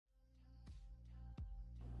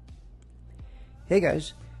Hey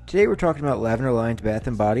guys, today we're talking about Lavender Lion's Bath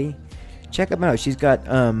and Body. Check them out. She's got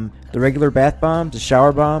the regular bath bombs, the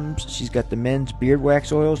shower bombs. She's got the men's beard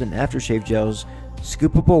wax oils and aftershave gels,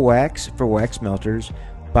 scoopable wax for wax melters,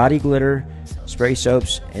 body glitter, spray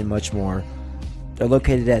soaps, and much more. They're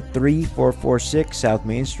located at 3446 South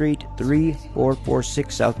Main Street,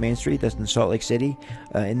 3446 South Main Street. That's in Salt Lake City.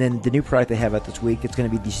 And then the new product they have out this week, it's going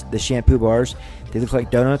to be the shampoo bars. They look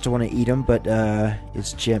like donuts. I want to eat them, but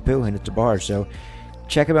it's shampoo and it's a bar. So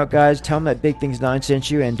check them out, guys. Tell them that Big Things 9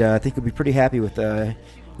 sent you, and I think you'll be pretty happy with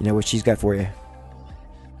what she's got for you.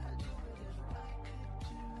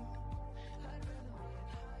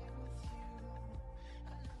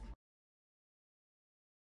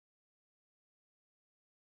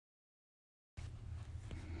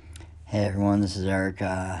 Hey everyone, this is Eric.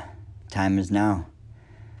 Time is now.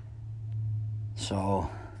 So,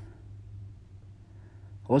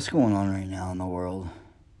 what's going on right now in the world?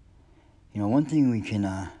 One thing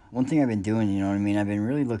I've been doing, I've been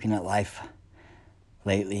really looking at life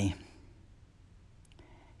lately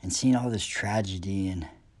and seeing all this tragedy and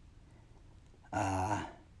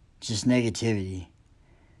just negativity.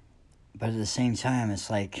 But at the same time, it's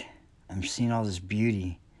like I'm seeing all this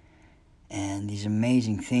beauty and these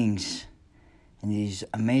amazing things, and these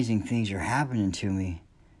amazing things are happening to me.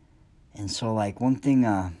 And so, like, one thing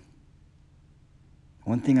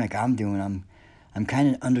like I'm doing, I'm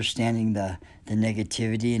kind of understanding the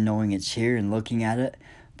negativity and knowing it's here and looking at it,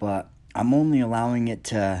 but I'm only allowing it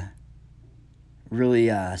to really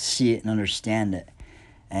see it and understand it.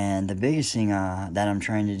 And the biggest thing that I'm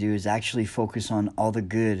trying to do is actually focus on all the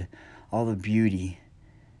good, all the beauty.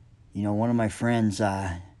 One of my friends,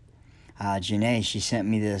 Janae, she sent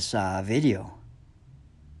me this video,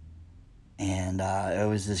 and it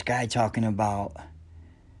was this guy talking about,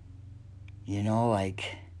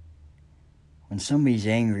 like, when somebody's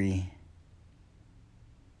angry,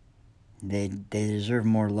 they deserve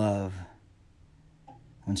more love.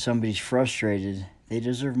 When somebody's frustrated, they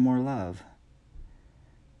deserve more love.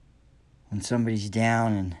 When somebody's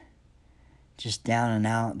down and just down and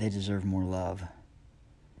out, they deserve more love.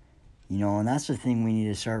 And that's the thing we need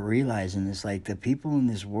to start realizing is, like, the people in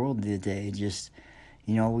this world today just,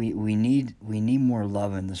 we need more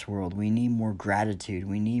love in this world. We need more gratitude.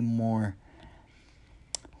 We need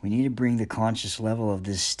to bring the conscious level of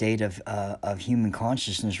this state of human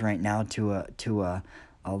consciousness right now to a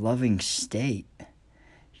loving state.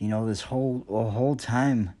 This whole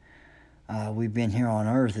time we've been here on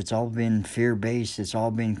Earth, it's all been fear-based. It's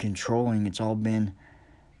all been controlling. It's all been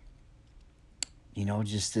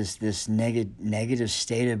just this negative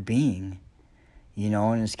state of being,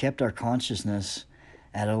 and it's kept our consciousness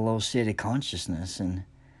at a low state of consciousness. And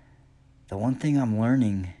the one thing I'm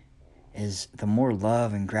learning is the more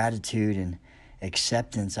love and gratitude and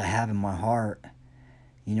acceptance I have in my heart,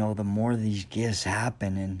 the more these gifts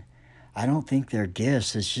happen. And I don't think they're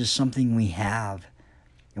gifts. It's just something we have,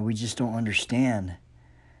 and we just don't understand.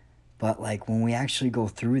 But, like, when we actually go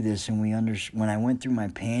through this and when I went through my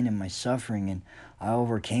pain and my suffering and I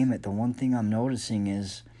overcame it, the one thing I'm noticing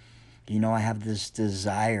is, I have this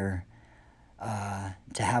desire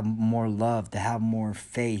to have more love, to have more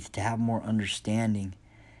faith, to have more understanding.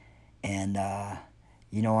 And,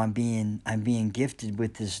 I'm being gifted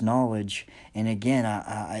with this knowledge. And again,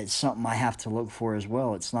 it's something I have to look for as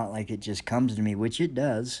well. It's not like it just comes to me, which it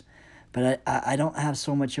does. But I don't have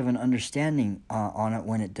so much of an understanding on it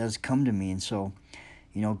when it does come to me. And so,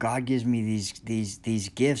 God gives me these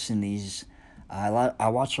gifts and these. I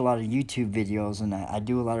watch a lot of YouTube videos, and I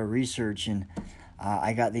do a lot of research, and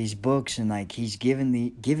I got these books, and, like, He's given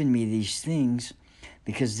me these things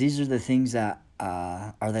because these are the things that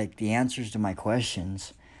are like the answers to my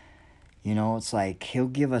questions. It's like He'll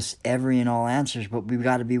give us every and all answers, but we've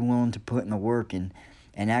got to be willing to put in the work and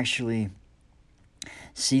actually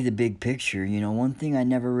see the big picture. One thing I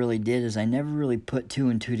never really did is I never really put two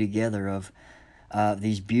and two together of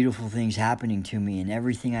these beautiful things happening to me, and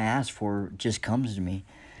everything I ask for just comes to me,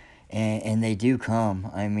 and they do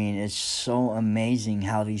come. I mean, it's so amazing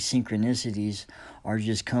how these synchronicities are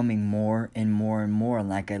just coming more and more and more, and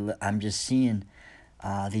like I'm just seeing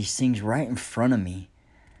these things right in front of me.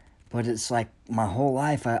 But it's like my whole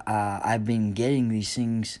life I've been getting these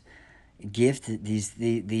things gifted,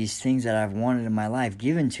 these things that I've wanted in my life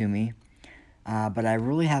given to me, but I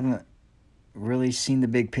really haven't really seen the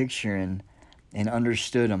big picture and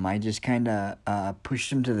understood them. I just kind of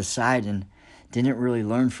pushed them to the side and didn't really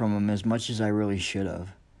learn from them as much as I really should have.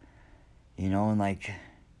 And, like,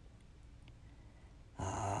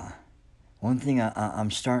 one thing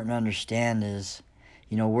I'm starting to understand is,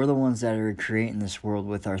 You know, we're the ones that are creating this world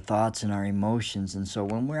with our thoughts and our emotions. And so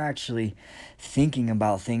when we're actually thinking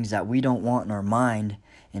about things that we don't want in our mind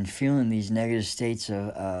and feeling these negative states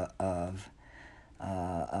of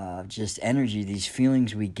just energy, these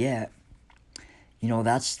feelings we get, you know,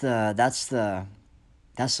 that's the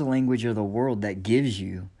language of the world that gives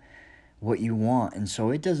you what you want. And so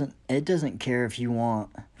it doesn't care if you want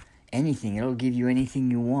anything. It'll give you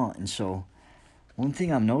anything you want. And so one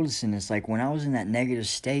thing I'm noticing is, like, when I was in that negative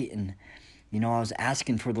state and, you know, I was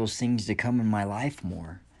asking for those things to come in my life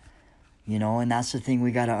more, you know, and that's the thing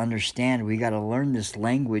we got to understand. We got to learn this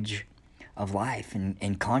language of life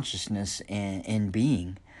and consciousness and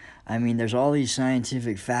being. I mean, there's all these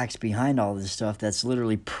scientific facts behind all this stuff that's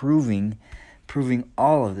literally proving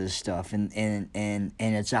all of this stuff, and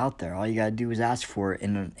it's out there. All you got to do is ask for it,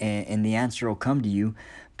 and the answer will come to you,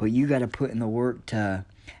 but you got to put in the work to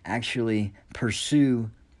actually pursue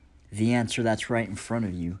the answer that's right in front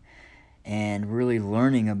of you, and really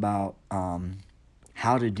learning about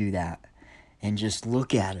how to do that, and just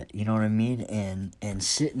look at it, you know what I mean, and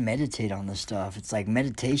sit and meditate on this stuff. It's like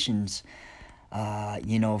meditations,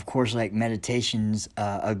 you know, of course, like meditation's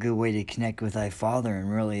a good way to connect with thy Father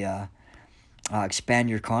and really expand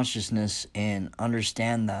your consciousness and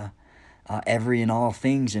understand the every and all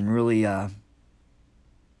things, and really,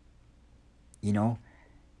 you know,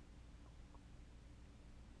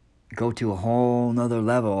 go to a whole nother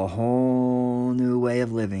level, a whole new way of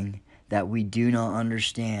living that we do not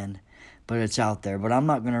understand, but it's out there. But I'm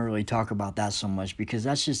not going to really talk about that so much, because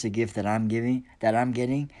that's just a gift that I'm getting,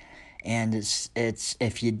 and it's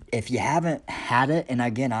if you haven't had it, and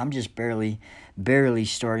again, I'm just barely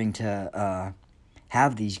starting to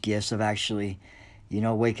have these gifts of actually, you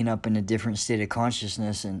know, waking up in a different state of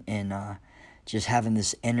consciousness, and just having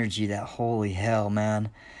this energy that, holy hell, man,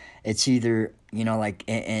 it's either, you know, like,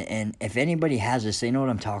 and if anybody has this, they know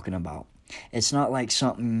what I'm talking about. It's not like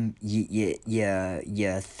something you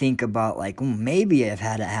think about, like, maybe I've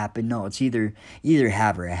had it happen. No, it's either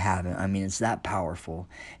have or I haven't. I mean, it's that powerful,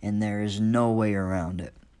 and there is no way around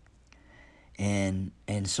it. And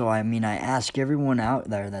so, I mean, I ask everyone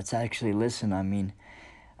out there that's actually listening, I mean,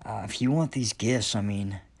 if you want these gifts, I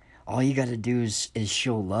mean, all you got to do is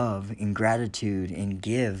show love and gratitude and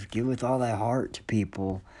give with all thy heart to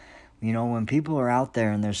people. You know, when people are out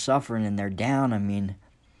there and they're suffering and they're down, I mean,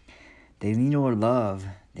 they need more love.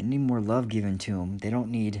 They need more love given to them. They don't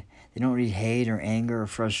need hate or anger or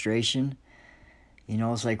frustration. You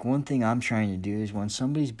know, it's like, one thing I'm trying to do is when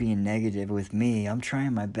somebody's being negative with me, I'm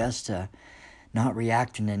trying my best to not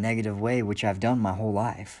react in a negative way, which I've done my whole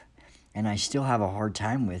life. And I still have a hard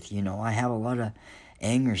time with, you know, I have a lot of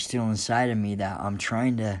anger still inside of me that I'm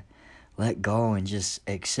trying to let go and just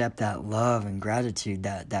accept that love and gratitude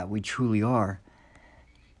that we truly are.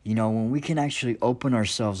 You know, when we can actually open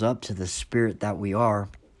ourselves up to the spirit that we are,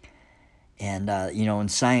 and, you know, in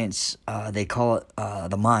science, they call it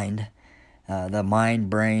the mind,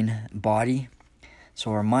 brain, body.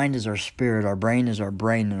 So our mind is our spirit, our brain is our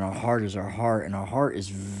brain, and our heart is our heart, and our heart is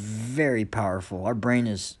very powerful. Our brain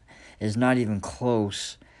is not even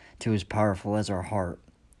close to as powerful as our heart.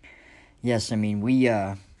 Yes, I mean,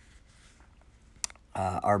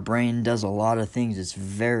 our brain does a lot of things. It's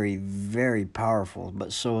very, very powerful,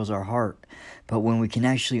 but so is our heart. But when we can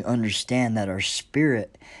actually understand that our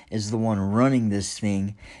spirit is the one running this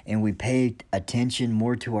thing, and we pay attention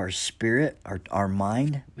more to our spirit, our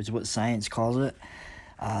mind, is what science calls it,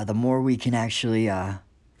 the more we can actually, and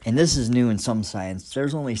this is new in some science,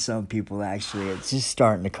 there's only some people that actually, it's just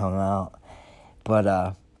starting to come out,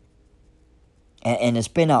 but, and it's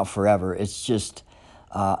been out forever. It's just,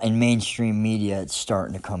 in mainstream media, it's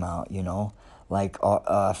starting to come out, you know, like,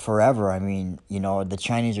 forever. I mean, you know, the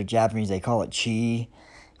Chinese or Japanese, they call it chi,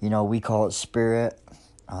 you know, we call it spirit,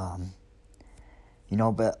 you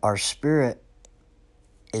know, but our spirit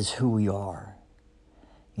is who we are.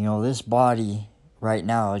 You know, this body right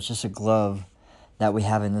now is just a glove that we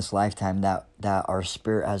have in this lifetime that our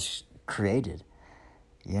spirit has created.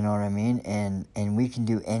 You know what I mean? And we can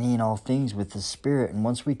do any and all things with the spirit. And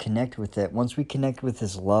once we connect with it, once we connect with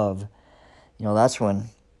this love, you know, that's when,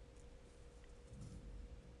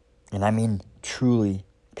 and I mean truly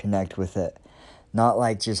connect with it. Not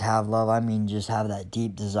like just have love, I mean just have that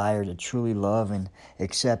deep desire to truly love and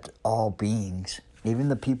accept all beings. Even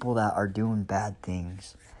the people that are doing bad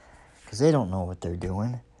things. Because they don't know what they're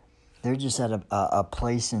doing. They're just at a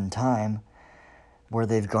place in time where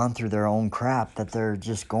they've gone through their own crap, that they're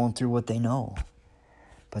just going through what they know.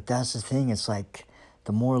 But that's the thing, it's like,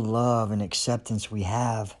 the more love and acceptance we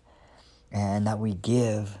have and that we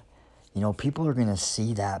give, People are going to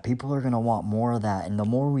see that. People are going to want more of that. And the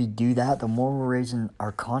more we do that, the more we're raising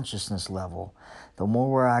our consciousness level, the more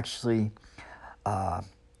we're actually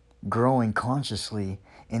growing consciously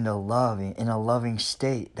in a loving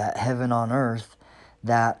state, that heaven on earth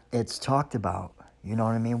that it's talked about. You know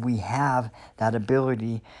what I mean? We have that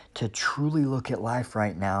ability to truly look at life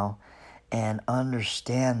right now and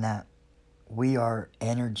understand that we are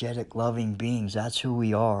energetic, loving beings. That's who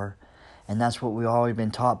we are. And that's what we've always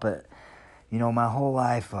been taught. But, my whole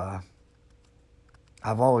life,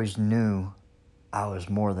 I've always knew I was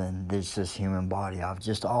more than this human body. I've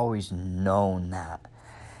just always known that.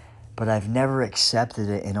 But I've never accepted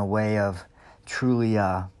it in a way of truly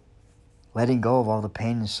letting go of all the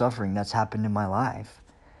pain and suffering that's happened in my life.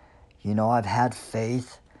 I've had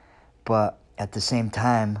faith, but at the same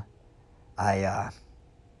time, I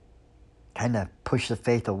kind of pushed the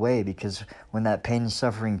faith away, because when that pain and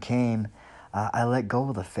suffering came, I let go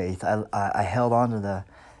of the faith. I held on to the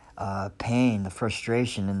pain, the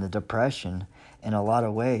frustration, and the depression in a lot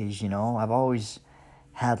of ways. I've always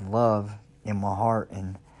had love in my heart,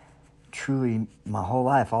 and truly my whole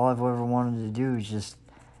life, all I've ever wanted to do is just,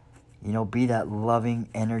 be that loving,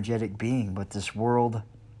 energetic being. But this world,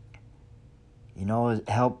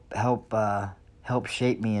 help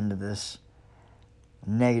shape me into this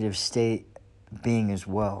negative state being as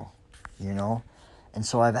well, And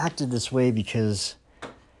so I've acted this way because,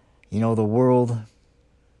 the world,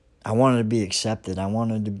 I wanted to be accepted. I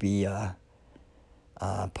wanted to be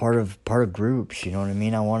part of groups, you know what I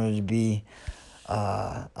mean? I wanted to be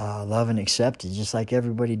loved and accepted, just like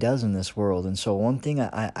everybody does in this world. And so one thing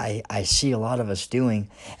I see a lot of us doing,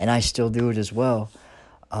 and I still do it as well,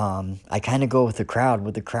 I kind of go with the crowd,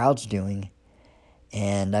 what the crowd's doing.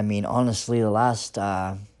 And I mean, honestly, the last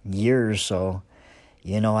year or so,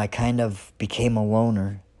 I kind of became a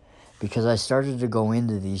loner, because I started to go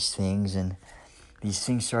into these things, and these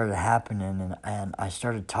things started happening, and I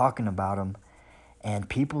started talking about them, and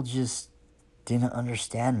people just didn't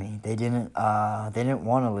understand me. They didn't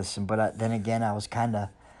want to listen. But then again, I was kind of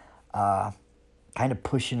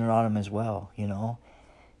pushing it on them as well,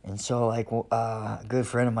 And so, like, a good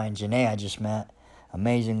friend of mine, Janae, I just met,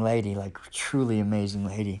 amazing lady, like truly amazing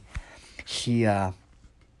lady. She,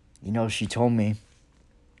 she told me,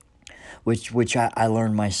 which I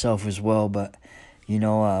learned myself as well. But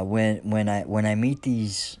when I meet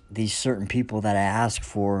these certain people that I ask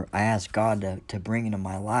God to bring into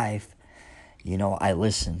my life. I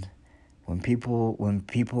listen. When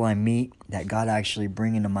people I meet that God actually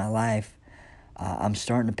bring into my life, I'm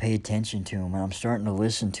starting to pay attention to them, and I'm starting to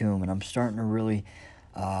listen to them, and I'm starting to really,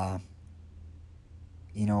 have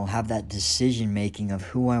that decision making of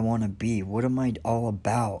who I want to be. What am I all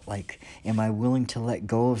about? Like, am I willing to let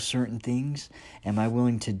go of certain things? Am I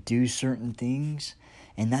willing to do certain things?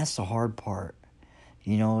 And that's the hard part.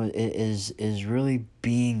 It is really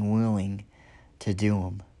being willing to do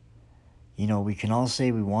them. We can all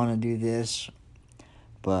say we want to do this,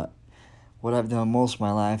 but what I've done most of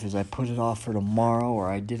my life is I put it off for tomorrow, or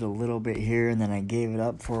I did a little bit here and then I gave it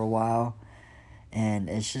up for a while, and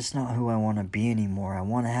it's just not who I want to be anymore. I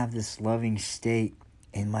want to have this loving state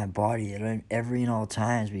in my body at every and all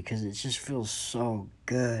times, because it just feels so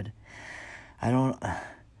good. I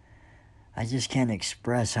just can't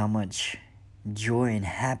express how much joy and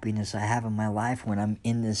happiness I have in my life when I'm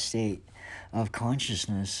in this state of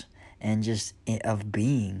consciousness and just of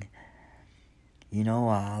being.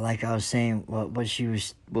 Like I was saying, what she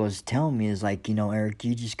was telling me is like, Eric,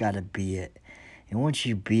 you just got to be it. And once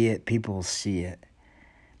you be it, people will see it.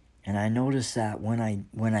 And I notice that when I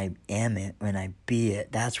am it, when I be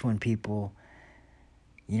it, that's when people,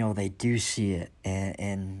 they do see it.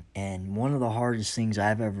 And one of the hardest things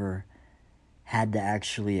I've ever had to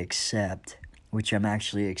actually accept, which I'm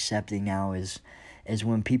actually accepting now, is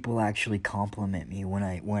when people actually compliment me, when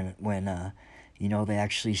they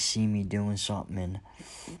actually see me doing something,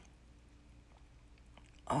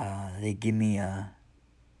 and they give me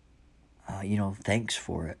thanks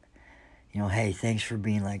for it. Hey, thanks for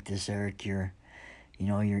being like this, Eric. You're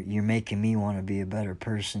making me want to be a better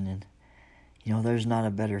person. And there's not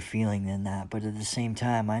a better feeling than that. But at the same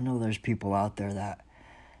time, I know there's people out there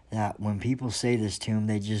that when people say this to them,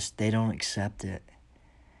 they don't accept it.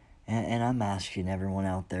 And I'm asking everyone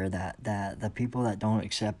out there that the people that don't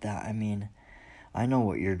accept that, I mean, I know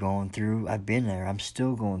what you're going through. I've been there. I'm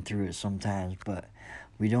still going through it sometimes. But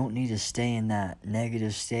we don't need to stay in that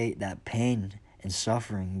negative state, that pain and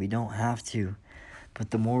suffering. We don't have to.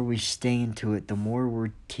 But the more we stay into it, the more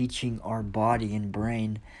we're teaching our body and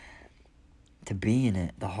brain to be in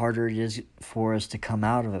it, the harder it is for us to come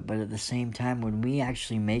out of it. But at the same time, when we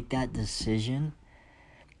actually make that decision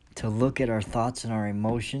to look at our thoughts and our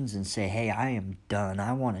emotions and say, hey, I am done.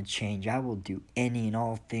 I want to change. I will do any and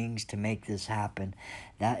all things to make this happen.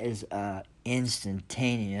 That is a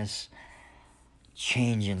instantaneous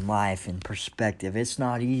change in life and perspective. It's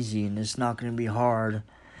not easy and it's not going to be hard.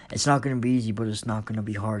 It's not going to be easy, but it's not going to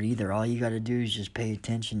be hard either. All you got to do is just pay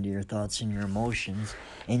attention to your thoughts and your emotions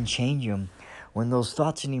and change them. When those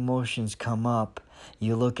thoughts and emotions come up,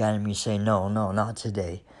 you look at them and you say, no, not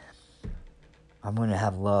today. I'm going to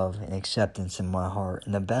have love and acceptance in my heart.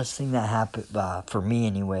 And the best thing that happened, for me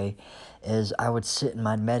anyway, is I would sit and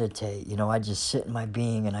I'd meditate. I'd just sit in my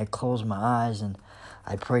being and I'd close my eyes and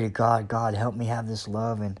I'd pray to God, God, help me have this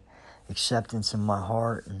love and acceptance in my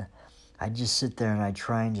heart. And I'd just sit there and I'd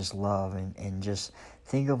try and just love and just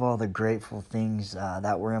think of all the grateful things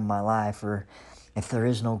that were in my life. Or if there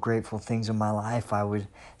is no grateful things in my life, I would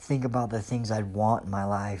think about the things I'd want in my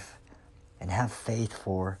life and have faith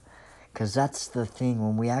for. Because that's the thing,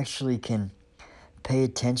 when we actually can pay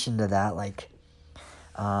attention to that, like,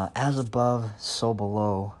 as above, so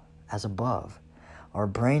below, as above. Our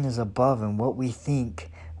brain is above, and what we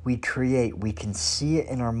think, we create. We can see it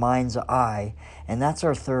in our mind's eye, and that's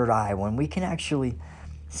our third eye. When we can actually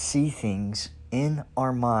see things in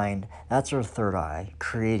our mind, that's our third eye,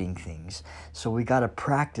 creating things. So we got to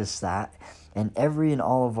practice that. And every and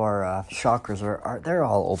all of our chakras they're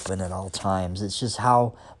all open at all times. It's just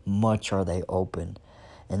how much are they open.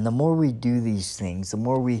 And the more we do these things, the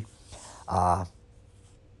more we, have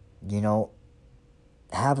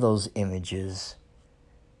those images,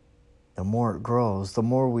 the more it grows. The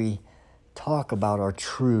more we talk about our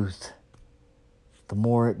truth, the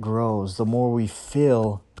more it grows. The more we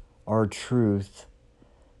feel our truth,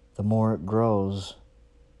 the more it grows.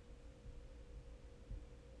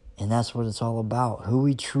 And that's what it's all about. Who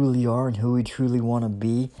we truly are and who we truly want to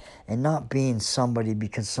be. And not being somebody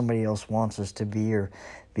because somebody else wants us to be or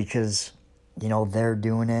because, they're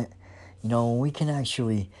doing it. When we can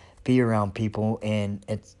actually be around people and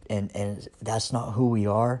that's not who we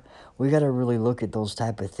are, we got to really look at those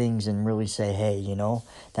type of things and really say, hey,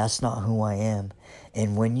 that's not who I am.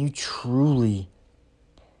 And when you truly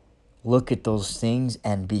look at those things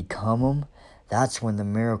and become them, that's when the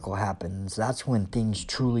miracle happens. That's when things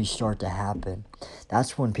truly start to happen.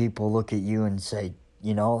 That's when people look at you and say,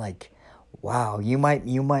 wow, you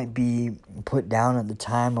might be put down at the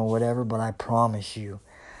time or whatever, but I promise you,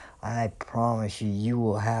 you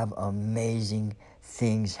will have amazing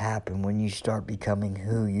things happen when you start becoming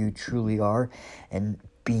who you truly are and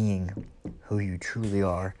being who you truly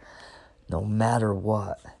are, no matter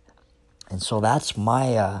what. And so that's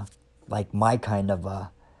my kind of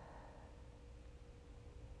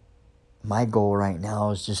my goal right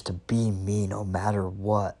now is just to be me no matter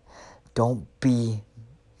what. Don't be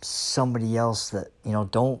somebody else that,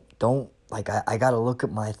 don't I got to look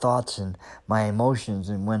at my thoughts and my emotions,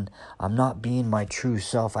 and when I'm not being my true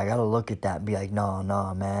self, I got to look at that and be like,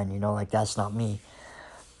 nah, man, that's not me.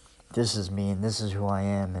 This is me and this is who I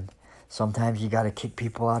am. And sometimes you got to kick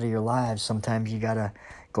people out of your lives. Sometimes you got to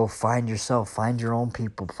go find yourself, find your own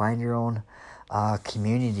people, find your own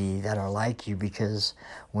community that are like you, because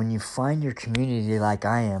when you find your community like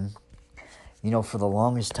I am, for the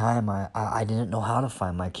longest time I didn't know how to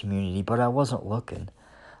find my community, but I wasn't looking.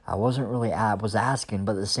 I wasn't really, I was asking,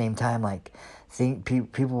 but at the same time,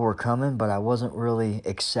 people were coming, but I wasn't really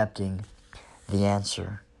accepting the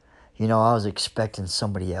answer. I was expecting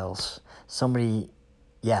somebody else. I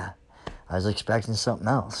was expecting something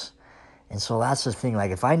else. And so that's the thing,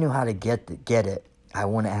 if I knew how to get it, I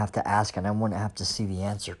wouldn't have to ask and I wouldn't have to see the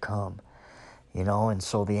answer come. And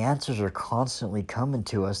so the answers are constantly coming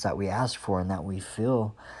to us that we ask for and that we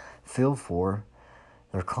feel for.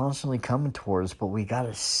 They're constantly coming towards us, but we got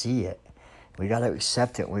to see it. We got to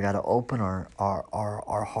accept it. We got to open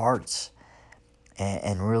our hearts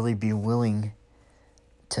and really be willing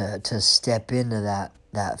to step into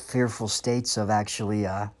that fearful states of actually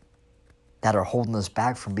that are holding us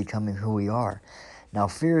back from becoming who we are. Now,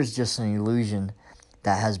 fear is just an illusion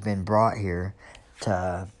that has been brought here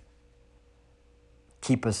to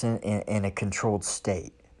keep us in a controlled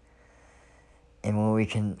state. And when we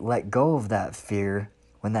can let go of that fear,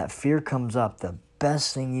 when that fear comes up, the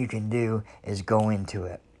best thing you can do is go into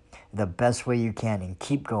it the best way you can and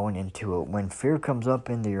keep going into it. When fear comes up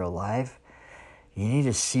into your life, you need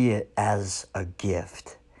to see it as a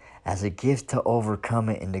gift to overcome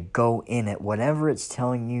it and to go in it. Whatever it's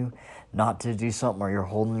telling you not to do something or you're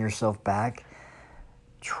holding yourself back,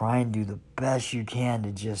 try and do the best you can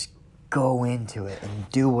to just go into it and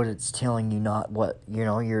do what it's telling you, not what,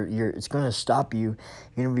 it's going to stop you.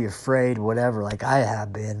 You're going to be afraid, whatever, like I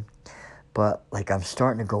have been. But I'm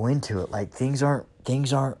starting to go into it. Things aren't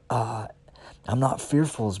things aren't, I'm not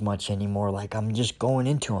fearful as much anymore. Like, I'm just going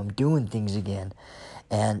into them, doing things again.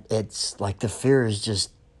 And it's like the fear is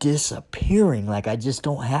just disappearing. Like, I just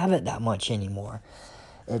don't have it that much anymore.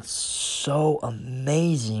 It's so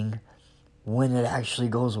amazing when it actually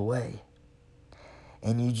goes away.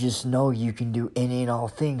 And you just know you can do any and all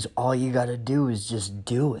things. All you got to do is just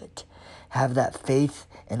do it. Have that faith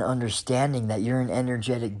and understanding that you're an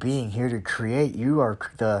energetic being here to create. You are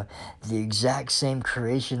the exact same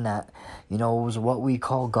creation that, was what we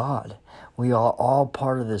call God. We are all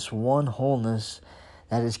part of this one wholeness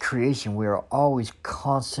that is creation. We are always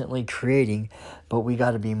constantly creating, but we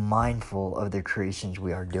got to be mindful of the creations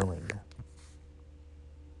we are doing.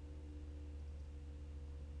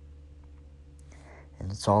 And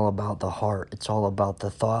it's all about the heart. It's all about the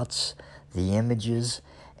thoughts, the images,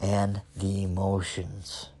 and the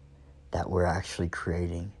emotions that we're actually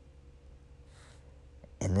creating.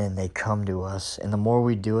 And then they come to us. And the more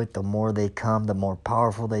we do it, the more they come, the more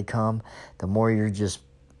powerful they come, the more you're just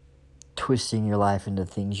twisting your life into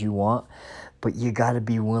things you want. But you got to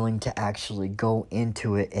be willing to actually go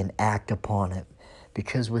into it and act upon it.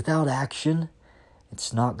 Because without action,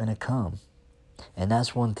 it's not going to come. And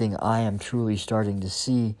that's one thing I am truly starting to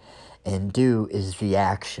see and do is the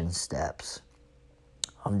action steps.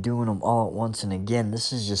 I'm doing them all at once, and again,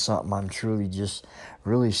 this is just something I'm truly just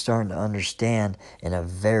really starting to understand in a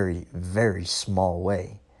very, very small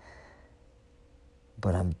way.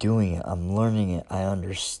 But I'm doing it, I'm learning it, I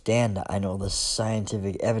understand it, I know the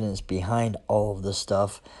scientific evidence behind all of this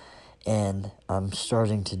stuff, and I'm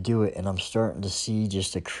starting to do it, and I'm starting to see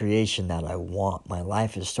just a creation that I want. My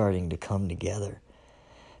life is starting to come together.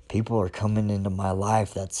 People are coming into my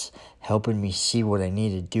life that's helping me see what I need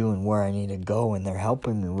to do and where I need to go, and they're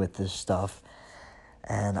helping me with this stuff.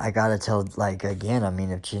 And I gotta tell, like, again, I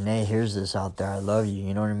mean, if Janae hears this out there, I love you,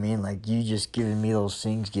 you know what I mean? Like, you just giving me those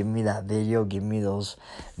things, giving me that video, giving me those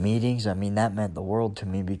meetings, I mean, that meant the world to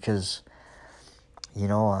me because,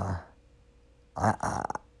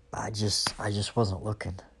 I just wasn't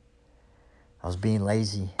looking. I was being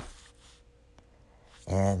lazy.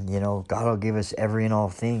 And, God will give us every and all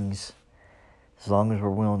things as long as we're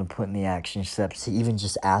willing to put in the action steps to even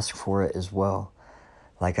just ask for it as well.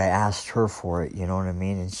 Like I asked her for it, you know what I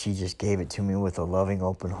mean? And she just gave it to me with a loving,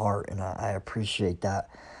 open heart. And I appreciate that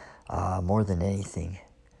more than anything.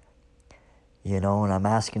 And I'm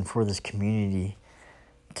asking for this community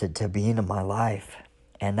to be into my life.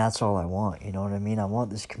 And that's all I want, you know what I mean? I want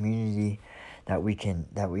this community that we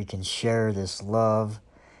can share this love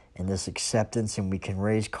and this acceptance, and we can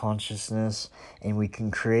raise consciousness, and we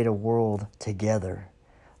can create a world together,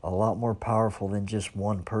 a lot more powerful than just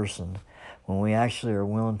one person. When we actually are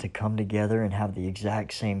willing to come together and have the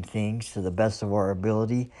exact same things to the best of our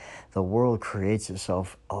ability, the world creates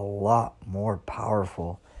itself a lot more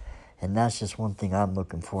powerful. And that's just one thing I'm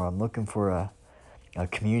looking for. I'm looking for a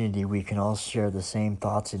community we can all share the same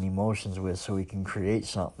thoughts and emotions with, so we can create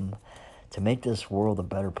something to make this world a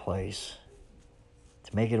better place.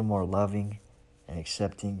 To make it a more loving and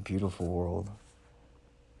accepting, beautiful world.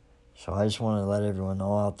 So I just want to let everyone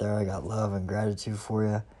know out there, I got love and gratitude for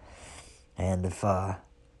you. And if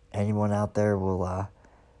anyone out there will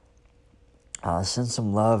send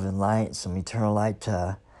some love and light, some eternal light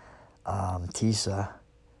to Tisa.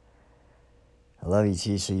 I love you,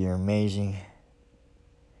 Tisa. You're amazing.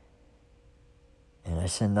 And I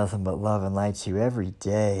send nothing but love and light to you every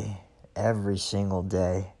day, every single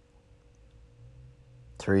day.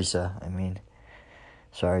 Teresa,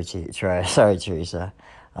 sorry, Teresa.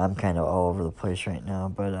 I'm kind of all over the place right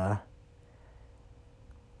now, but, I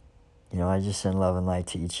just send love and light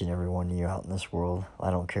to each and every one of you out in this world.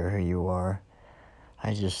 I don't care who you are. I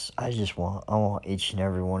want each and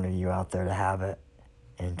every one of you out there to have it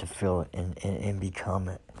and to feel it and become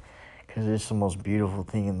it. Because it's the most beautiful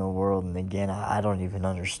thing in the world, and again, I don't even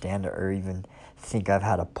understand it or even think I've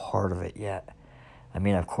had a part of it yet. I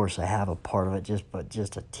mean, of course I have a part of it, but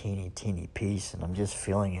just a teeny piece, and I'm just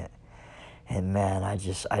feeling it. And man, I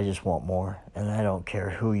just want more. And I don't care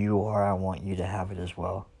who you are, I want you to have it as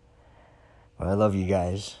well. But I love you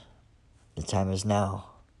guys. The time is now.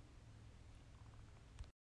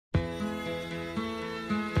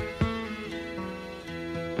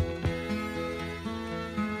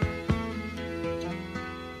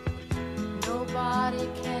 Nobody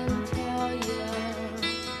can tell you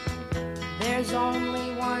there's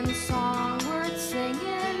only one song worth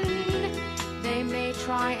singing. They may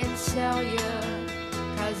try and sell you